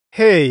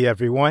Hey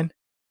everyone!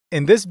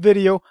 In this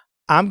video,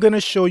 I'm going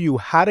to show you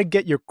how to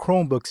get your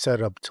Chromebook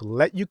set up to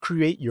let you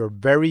create your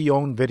very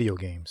own video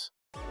games.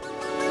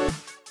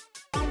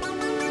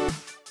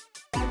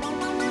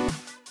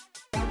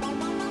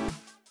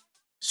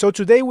 So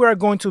today we are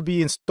going to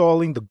be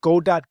installing the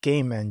Godot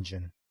game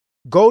engine.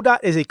 Godot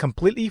is a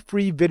completely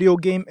free video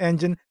game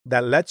engine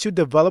that lets you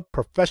develop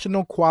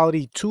professional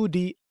quality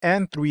 2D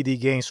and 3D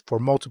games for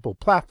multiple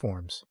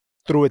platforms.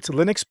 Through its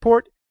Linux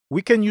port,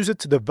 we can use it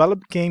to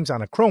develop games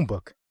on a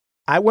Chromebook.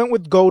 I went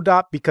with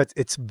Godot because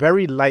it's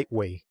very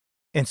lightweight.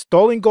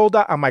 Installing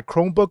Godot on my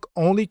Chromebook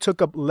only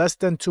took up less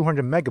than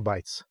 200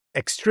 megabytes.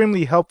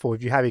 Extremely helpful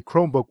if you have a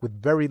Chromebook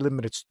with very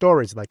limited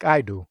storage like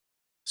I do.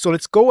 So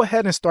let's go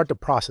ahead and start the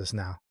process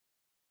now.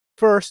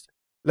 First,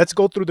 let's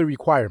go through the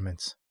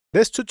requirements.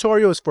 This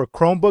tutorial is for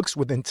Chromebooks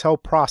with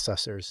Intel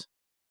processors.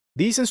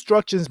 These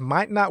instructions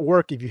might not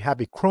work if you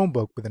have a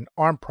Chromebook with an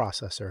ARM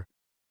processor,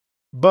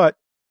 but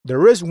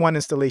there is one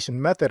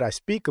installation method I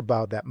speak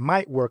about that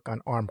might work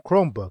on ARM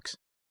Chromebooks,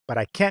 but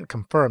I can't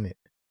confirm it.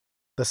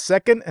 The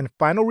second and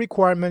final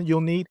requirement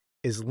you'll need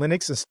is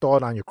Linux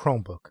installed on your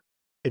Chromebook.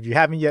 If you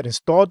haven't yet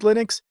installed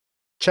Linux,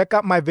 check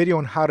out my video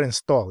on how to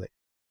install it.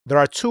 There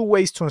are two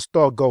ways to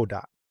install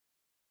Godot.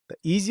 The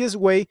easiest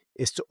way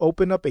is to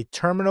open up a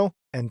terminal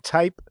and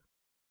type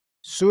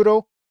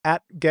sudo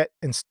apt-get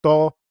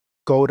install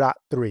Godot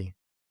 3.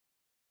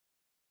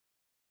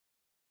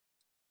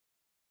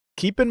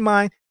 Keep in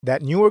mind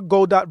that newer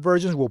Godot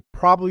versions will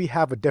probably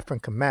have a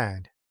different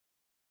command.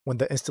 When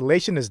the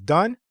installation is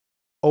done,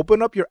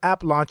 open up your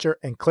app launcher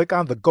and click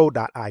on the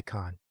Godot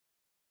icon.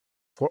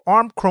 For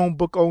ARM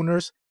Chromebook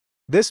owners,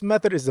 this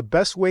method is the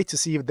best way to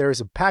see if there is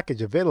a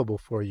package available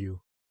for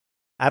you.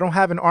 I don't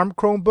have an ARM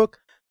Chromebook,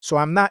 so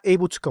I'm not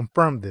able to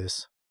confirm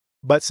this.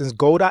 But since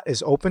Godot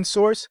is open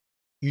source,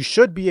 you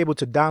should be able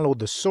to download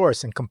the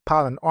source and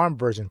compile an ARM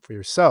version for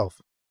yourself.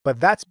 But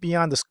that's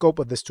beyond the scope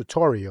of this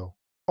tutorial.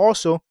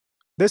 Also,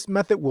 this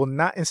method will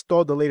not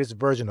install the latest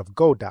version of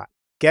Godot.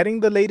 Getting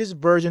the latest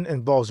version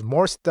involves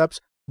more steps,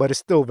 but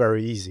it's still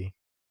very easy.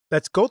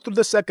 Let's go through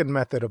the second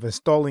method of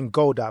installing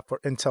Godot for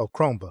Intel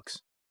Chromebooks.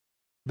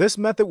 This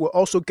method will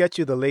also get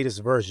you the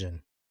latest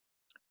version.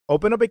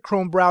 Open up a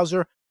Chrome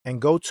browser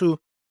and go to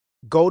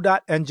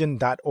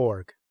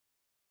godotengine.org.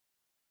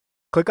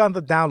 Click on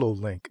the download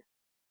link.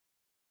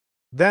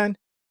 Then,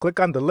 click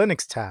on the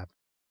Linux tab.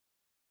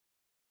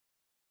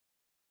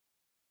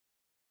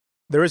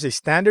 There is a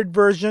standard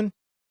version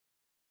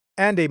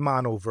and a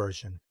mono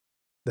version.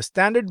 The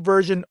standard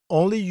version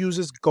only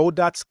uses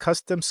Godot's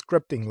custom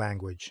scripting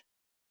language.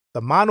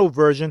 The mono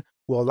version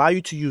will allow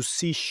you to use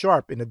C#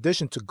 in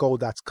addition to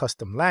Godot's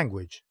custom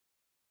language.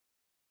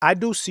 I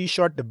do C#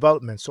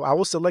 development, so I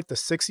will select the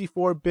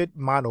 64-bit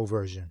mono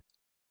version.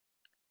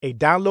 A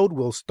download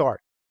will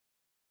start.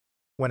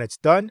 When it's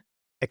done,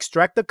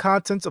 extract the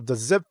contents of the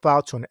zip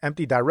file to an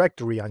empty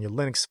directory on your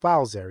Linux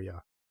files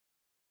area.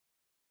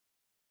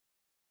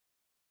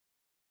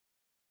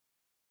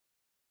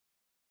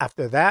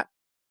 After that,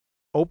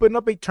 open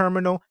up a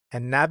terminal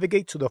and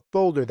navigate to the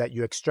folder that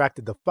you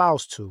extracted the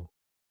files to.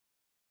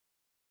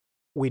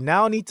 We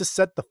now need to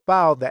set the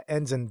file that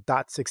ends in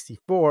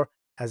 .64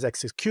 as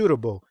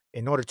executable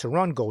in order to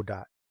run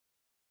Godot.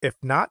 If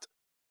not,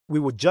 we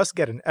will just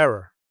get an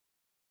error.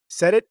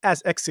 Set it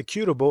as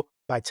executable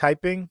by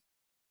typing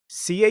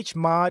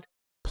chmod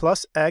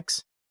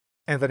 +x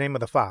and the name of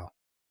the file.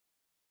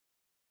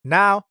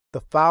 Now the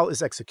file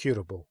is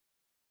executable.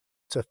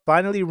 To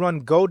finally run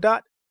Godot,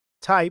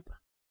 type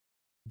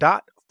 /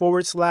 and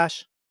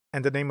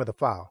the name of the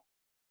file.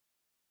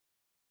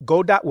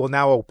 Godot will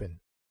now open.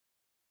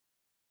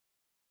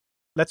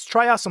 Let's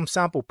try out some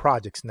sample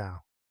projects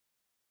now.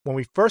 When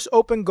we first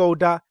open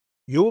Godot,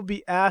 you will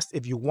be asked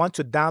if you want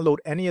to download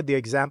any of the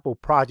example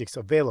projects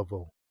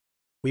available.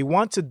 We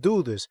want to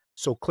do this,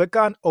 so click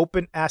on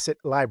Open Asset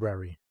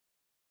Library.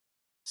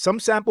 Some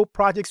sample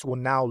projects will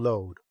now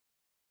load.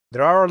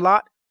 There are a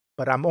lot,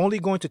 but I'm only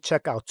going to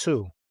check out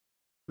two.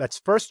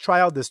 Let's first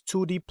try out this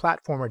 2D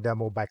platformer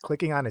demo by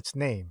clicking on its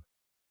name.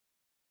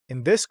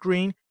 In this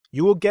screen,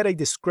 you will get a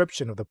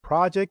description of the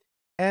project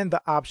and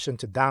the option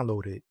to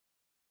download it.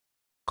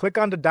 Click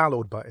on the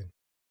download button.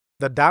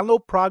 The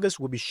download progress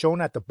will be shown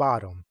at the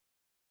bottom,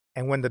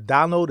 and when the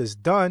download is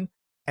done,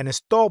 an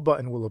install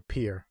button will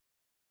appear.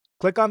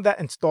 Click on that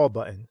install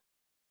button.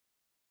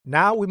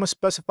 Now we must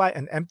specify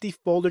an empty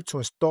folder to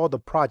install the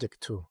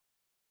project to.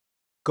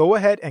 Go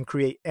ahead and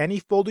create any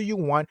folder you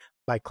want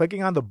by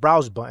clicking on the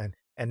Browse button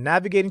and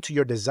navigating to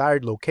your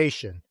desired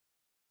location.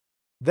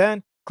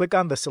 Then click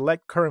on the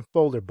Select Current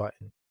Folder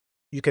button.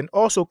 You can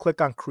also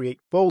click on Create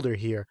Folder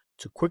here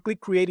to quickly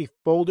create a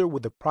folder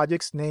with the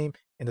project's name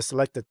in the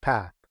selected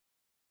path.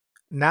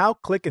 Now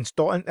click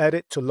Install and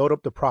Edit to load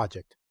up the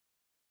project.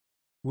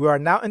 We are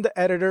now in the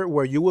editor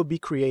where you will be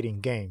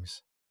creating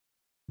games.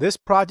 This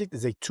project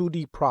is a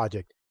 2D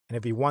project, and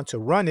if you want to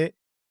run it,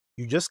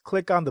 you just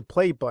click on the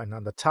play button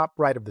on the top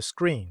right of the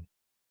screen.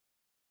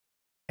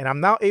 And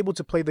I'm now able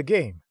to play the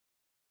game.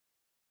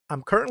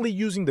 I'm currently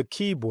using the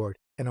keyboard,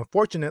 and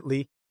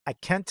unfortunately, I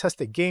can't test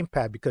a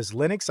gamepad because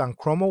Linux on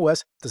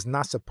ChromeOS does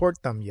not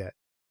support them yet.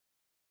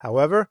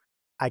 However,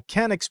 I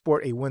can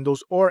export a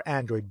Windows or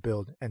Android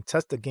build and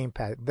test the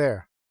gamepad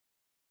there.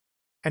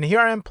 And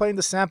here I am playing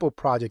the sample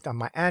project on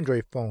my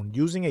Android phone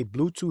using a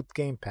Bluetooth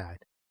gamepad.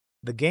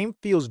 The game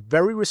feels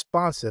very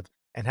responsive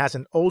and has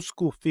an old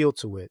school feel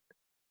to it.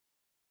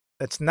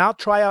 Let's now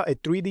try out a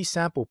 3D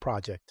sample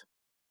project.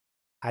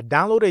 I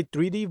download a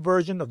 3D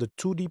version of the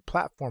 2D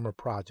platformer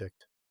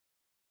project.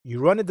 You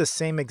run it the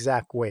same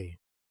exact way.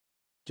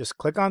 Just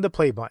click on the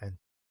play button.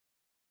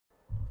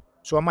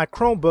 So on my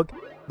Chromebook,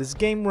 this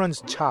game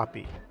runs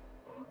choppy.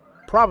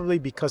 Probably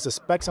because the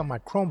specs on my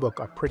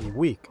Chromebook are pretty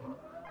weak,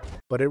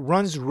 but it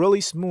runs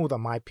really smooth on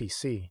my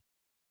PC.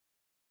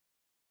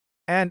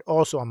 And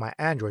also on my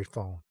Android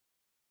phone.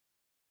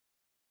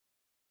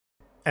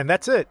 And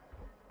that's it.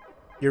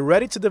 You're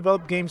ready to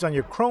develop games on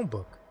your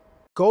Chromebook.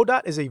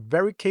 Godot is a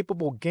very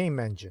capable game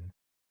engine.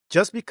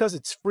 Just because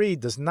it's free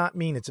does not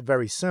mean it's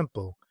very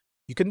simple.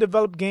 You can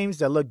develop games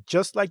that look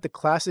just like the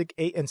classic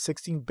 8 and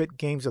 16-bit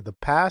games of the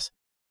past,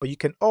 but you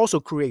can also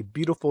create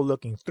beautiful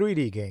looking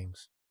 3D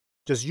games.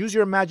 Just use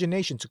your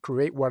imagination to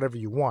create whatever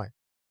you want.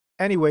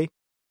 Anyway,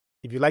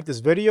 if you like this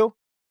video,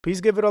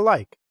 please give it a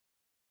like.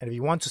 And if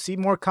you want to see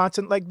more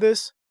content like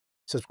this,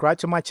 subscribe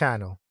to my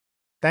channel.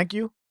 Thank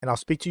you, and I'll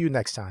speak to you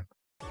next time.